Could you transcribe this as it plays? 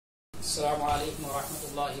السلام علیکم ورحمۃ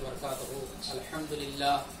اللہ وبرکاتہ۔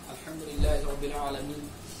 الحمدللہ رب العالمین،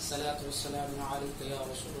 الصلاۃ والسلام علیک یا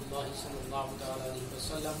رسول اللہ صلی اللہ تعالی علیہ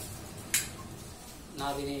وسلم۔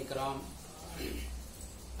 ناظرین اکرام،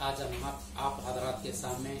 آج ہم آپ حضرات کے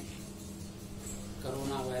سامنے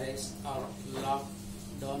کرونا وائرس اور لاک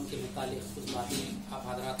ڈاؤن کے متعلق کچھ باتیں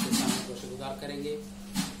آپ حضرات کے سامنے گوشہ گزار کریں گے۔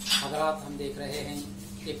 حضرات، ہم دیکھ رہے ہیں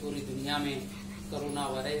کہ پوری دنیا میں کرونا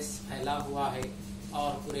وائرس پھیلا ہوا ہے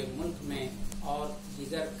اور پورے ملک میں اور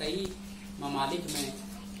دیگر کئی ممالک میں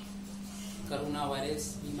کرونا وائرس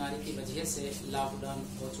بیماری کی وجہ سے لاک ڈاؤن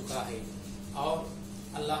ہو چکا ہے، اور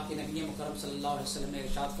اللہ کے نبی مکرم صلی اللہ علیہ وسلم نے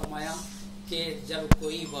ارشاد فرمایا کہ جب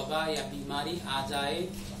کوئی وبا یا بیماری آ جائے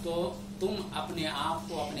تو تم اپنے آپ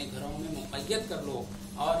کو اپنے گھروں میں مقید کر لو،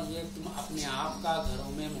 اور یہ تم اپنے آپ کا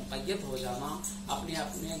گھروں میں مقید ہو جانا،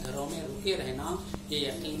 اپنے گھروں میں رکے رہنا، یہ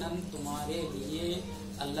یقیناً تمہارے لیے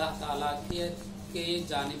اللہ تعالیٰ کے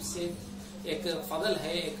جانب سے ایک فضل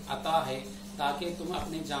ہے، ایک عطا ہے، تاکہ تم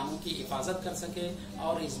اپنے جانوں کی حفاظت کر سکے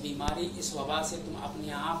اور اس بیماری، اس وبا سے تم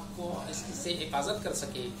اپنے آپ کو اس سے حفاظت کر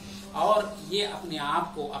سکے۔ اور یہ اپنے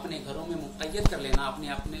آپ کو اپنے گھروں میں مقید کر لینا،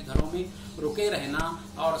 اپنے گھروں میں رکے رہنا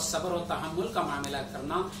اور صبر و تحمل کا معاملہ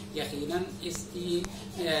کرنا، یقیناً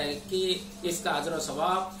اس کا اجر و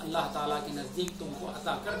ثواب اللہ تعالیٰ کے نزدیک تم کو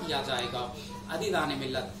عطا کر دیا جائے گا۔ عزیزان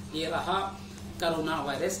ملت، یہ رہا کرونا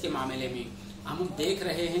وائرس کے معاملے میں۔ ہم دیکھ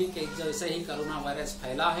رہے ہیں کہ جیسے ہی کرونا وائرس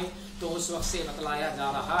پھیلا ہے تو اس وقت سے بتلایا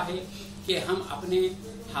جا رہا ہے کہ ہم اپنے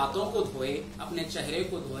ہاتھوں کو دھوئے، اپنے چہرے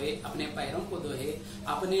کو دھوئے، اپنے پیروں کو دھوئے،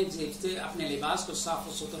 اپنے لباس کو صاف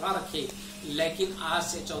و ستھرا رکھے۔ لیکن آج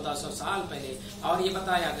سے 1400 سال پہلے اور یہ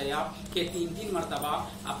بتایا گیا کہ 3 مرتبہ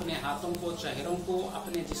اپنے ہاتھوں کو، چہروں کو،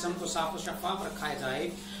 اپنے جسم کو صاف و شفاف رکھا جائے۔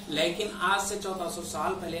 لیکن آج سے 1400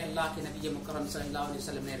 سال پہلے اللہ کے نبی مکرم صلی اللہ علیہ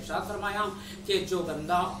وسلم نے ارشاد فرمایا کہ جو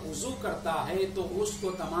بندہ وضو کرتا ہے تو اس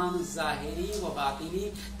کو تمام ظاہری و باطنی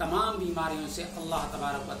تمام بیماریوں سے اللہ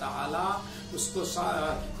تبارک و تعالی اس کو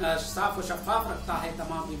صاف و شفاف رکھتا ہے،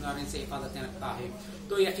 تمام بیماریوں سے حفاظتیں رکھتا ہے۔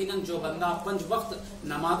 تو یقیناً جو بندہ 5 وقت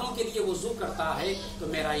نمازوں کے لیے وضو کرتا ہے تو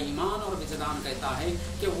میرا ایمان اور وجدان کہتا ہے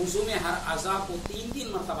کہ وضو میں ہر اعضاء کو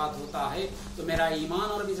 3 مرتبہ دھوتا ہے، تو میرا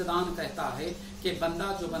ایمان اور وجدان کہتا ہے کہ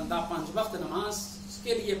جو بندہ 5 وقت نماز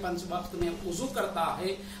کے لیے 5 وقت میں وضو کرتا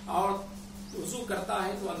ہے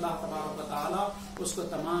تو اللہ تبارک و تعالیٰ اس کو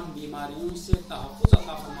تمام بیماریوں سے تحفظ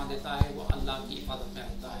عطا فرما دیتا ہے، وہ اللہ کی حفاظت میں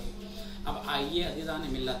رہتا ہے۔ اب آئیے عزیزان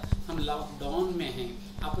ملت، ہم لاک ڈاؤن میں ہیں،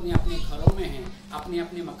 اپنے گھروں میں ہیں،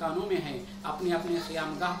 اپنے مکانوں میں ہیں، اپنے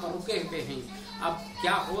خیامگاہ پر رکے ہوئے ہیں۔ اب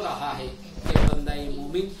کیا ہو رہا ہے کہ بندہ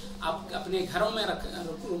مومن اب اپنے گھروں میں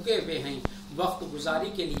رکے ہوئے ہیں، وقت گزاری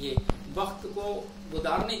کے لیے، وقت کو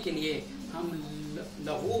گزارنے کے لیے ہم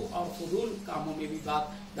لغو اور فضول کاموں میں بھی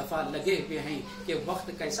بعض دفعہ لگے ہوئے ہیں کہ وقت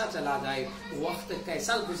کیسا چلا جائے، وقت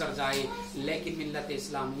کیسا گزر جائے۔ لیکن ملت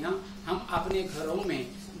اسلامیہ، ہم اپنے گھروں میں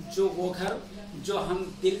وہ گھر جو ہم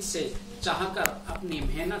دل سے چاہ کر، اپنی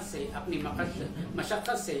محنت سے، اپنی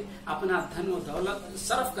مشقت سے، اپنا دھن و دولت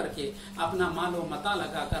صرف کر کے، اپنا مال و متاع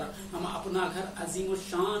لگا کر ہم اپنا گھر عظیم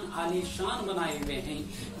الشان، عالی شان بنائے ہوئے ہیں،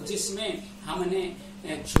 جس میں ہم نے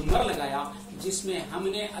جھومر لگایا، جس میں ہم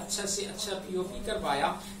نے اچھا سے اچھا POP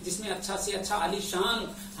کروایا، جس میں اچھا سے اچھا عالی شان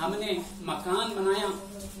ہم نے مکان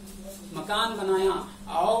بنایا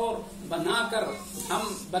اور بنا کر ہم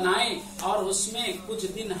بنائے، اور اس میں کچھ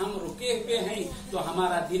دن ہم رکے ہوئے ہیں تو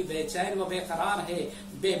ہمارا دل بے چین و بے قرار ہے،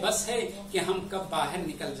 بے بس ہے کہ ہم کب باہر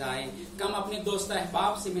نکل جائیں، کم اپنے دوست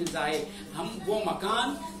احباب سے مل جائے۔ ہم وہ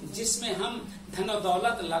مکان جس میں ہم دھن و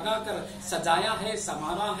دولت لگا کر سجایا ہے،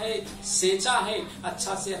 سنوارا ہے، سینچا ہے،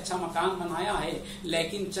 اچھا سے اچھا مکان بنایا ہے،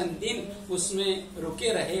 لیکن چند دن اس میں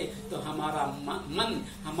رکے رہے تو ہمارا من،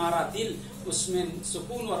 ہمارا دل اس میں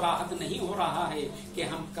سکون و راحت نہیں ہو رہا ہے کہ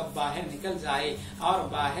ہم کب باہر نکل جائے، اور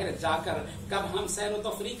باہر جا کر کب ہم سیر و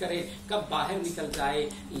تفریح کرے، کب باہر نکل جائے۔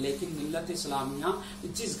 لیکن ملت اسلامیہ،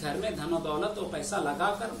 جس گھر میں دھن و دولت و پیسہ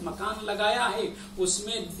لگا کر مکان لگایا ہے اس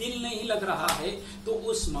میں دل نہیں لگ رہا ہے، تو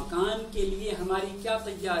اس مکان کے لیے ہماری کیا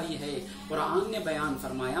تیاری ہے؟ قرآن نے بیان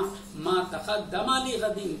فرمایا، ما تقدم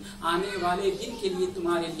لغد، آنے والے دن کے لیے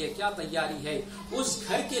تمہارے لیے کیا تیاری ہے، اس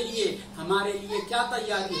گھر کے لیے ہمارے لیے کیا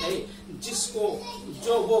تیاری ہے،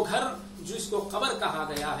 وہ گھر جس کو قبر کہا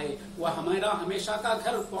گیا ہے، وہ ہمارا ہمیشہ کا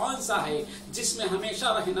گھر کون سا ہے جس میں ہمیشہ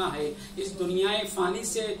رہنا ہے۔ اس دنیا فانی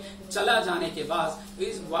سے چلا جانے کے بعد،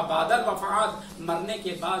 اس بعد الوفات مرنے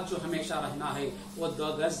کے بعد جو ہمیشہ رہنا ہے، وہ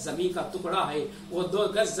 2 گز زمین کا ٹکڑا ہے۔ وہ 2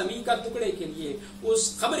 گز زمین کا ٹکڑے کے لیے، اس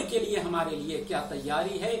قبر کے لیے ہمارے لیے کیا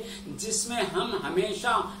تیاری ہے، جس میں ہم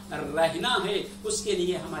ہمیشہ رہنا ہے، اس کے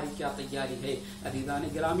لیے ہماری کیا تیاری ہے۔ عزیزان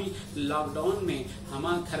گرامی، لاک ڈاؤن میں ہم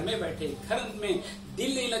گھر میں بیٹھے، گھر میں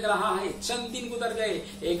दिल नहीं लग रहा है, चंद दिन गुजर गए,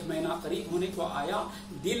 1 महीना करीब होने को आया,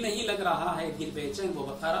 दिल नहीं लग रहा है, दिल बेचैन वो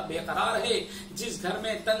बेकरार है। जिस घर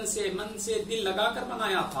में तन से मन से दिल लगाकर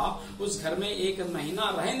बनाया था, उस घर में 1 महीना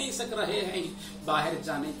रह नहीं सक रहे हैं, बाहर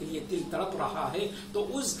जाने के लिए दिल तड़प रहा है। तो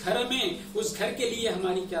उस घर के लिए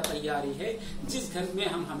हमारी क्या तैयारी है, जिस घर में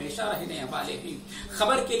हम हमेशा रहने वाले हैं।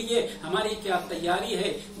 खबर के लिए हमारी क्या तैयारी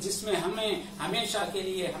है, जिसमें हमें हमेशा के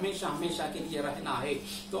लिए रहना है।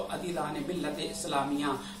 तो अदीदान मिल्लत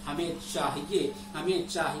इस्लामिया, हमें चाहिए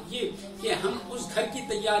कि हम उस घर की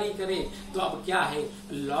तैयारी करें। तो अब क्या है,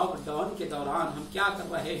 लॉकडाउन के दौरान हम क्या कर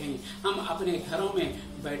रहे हैं, हम अपने घरों में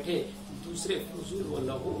बैठे दूसरे फजूल व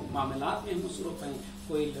लघु मामलात में मसरूफ हैं।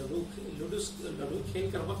 कोई लूडो खेल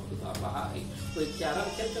कर वक्त गुजार रहा है, कोई कैरम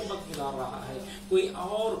खेल कर वक्त गुजार रहा है, कोई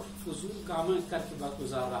और फजूल काम करके वक्त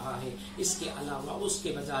गुजार रहा है। इसके अलावा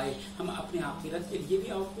उसके बजाय हम अपने आखिरत के लिए भी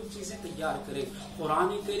और कुछ चीजें तैयार करें, कुरान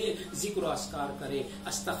करें, जिक्र अस्कार करें,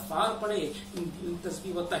 इस्तग़फ़ार पढ़े,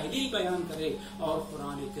 तस्बीह व तहलील बयान करें और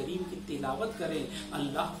कुरान करीम की तिलावत करें,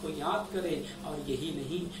 अल्लाह को याद करें। और यही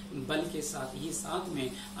नहीं बल्कि साथ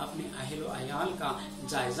में अपने अहल व अयाल का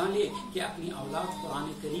जायजा ले कि अपनी औलाद कुरान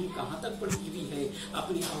करीम कहाँ तक पढ़ी हुई है,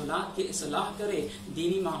 अपनी औलाद की इस्लाह करे,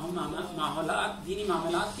 दीनी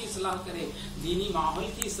मामलात की इस्लाह करे, दीनी माहौल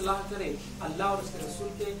की इस्लाह करे, अल्लाह और उसके रसूल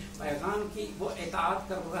के पैगाम की वो इताअत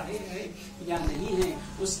कर रहे हैं या नहीं है,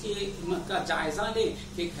 उसके का जायजा ले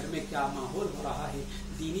कि घर में क्या माहौल हो रहा है,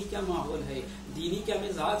 दीनी क्या माहौल है, दीनी क्या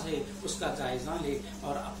मिजाज है, उसका जायजा ले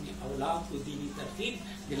और अपनी औलाद को दीनी तरकीब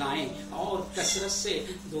दिलाएं और कसरत से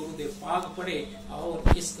दुरूद पाक पढ़े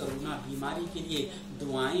और इस कोरोना बीमारी के लिए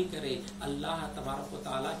दुआएं करें। अल्लाह तबारक व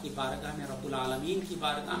तआला की बारगाह में, रब्बुल आलमीन की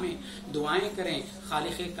बारगाह में दुआएं करें,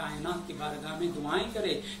 खालिक़े कायनात की बारगाह में दुआएं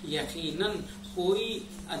करें। यकीनन कोई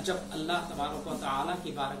जब अल्लाह तबारक व तआला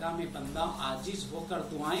की बारगाह में बंदा आजिज होकर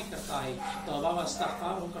दुआएं करता है, तौबा व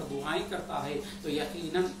इस्तिग़फ़ार होकर दुआएं करता है, तो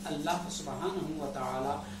यकीनन अल्लाह सुब्हानहू व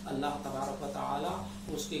तआला, अल्लाह तबारक व तआला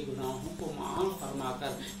उसके गुनाहों को माफ़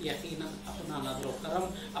फरमाकर यकीनन अपना नज़्र व करम,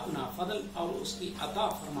 अपना फضل और उसकी अता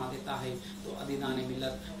फरमा देता है। तो अदीदान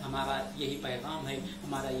मिल्लत, हमारा यही पैगाम है,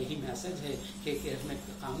 हमारा यही मैसेज है कि हमें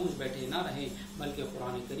खामोश बैठे ना रहें, बल्कि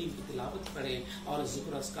कुरान करीम की तिलावत करें और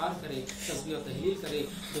जिक्र अस्कार करें, तस्बीह व तहलील करें,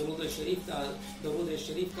 दरूद शरीफ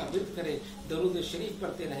का विर्द करें, दरूद शरीफ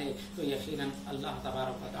पढ़ते रहे। तो यकीनन अल्लाह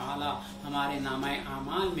तबारक व तआला हमारे नामे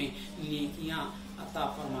आमाल में नेकियां अता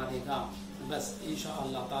फरमा देगा। बस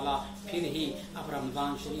इंशाअल्लाह ताला फिर ही अब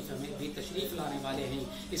रमज़ान शरीफ में भी तशरीफ़ लाने वाले हैं।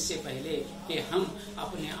 इससे पहले कि हम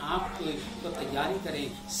अपने आप को तैयारी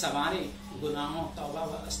करें, संवारें, गुनाहों तौबा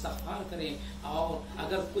व इस्तिग़फ़ार करें और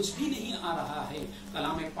अगर कुछ भी नहीं आ रहा है,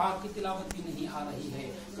 कलाम पाक की तिलावत भी नहीं आ रही है,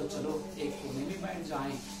 तो चलो एक कोने में बैठ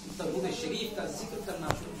जाएं, दरूद शरीफ का जिक्र करना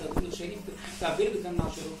दरूद शरीफ का विर्द करना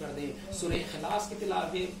शुरू कर दें, सूरह इखलास की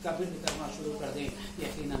तिलावत का विर्द करना शुरू कर दें।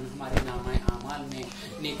 यकीनन हमारे नामे आमाल में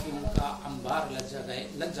नेकियों का अंबार लग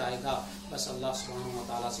जाएगा। बस अल्लाह सुब्हानहू व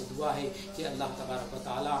तआला से दुआ है कि अल्लाह तबारक व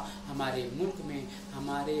तआला हमारे मुल्क में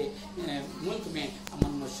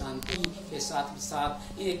अमन व शांति के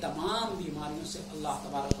साथ ये तमाम बीमारियों से अल्लाह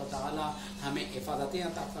तबारक व तआला हमें हिफाजतें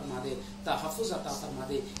अता फरमा दे, तहफ़्फ़ुज़ अता फरमा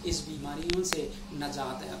दे, इस बीमारियों से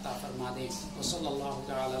नजात अता फरमा दे। व सल्लल्लाहु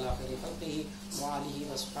तआला अला खैरि ख़ल्क़िही व आलिहि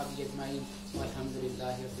व अस्हाबिही अजमईन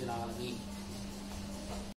वल्हम्दुलिल्लाहि रब्बिल आलमीन।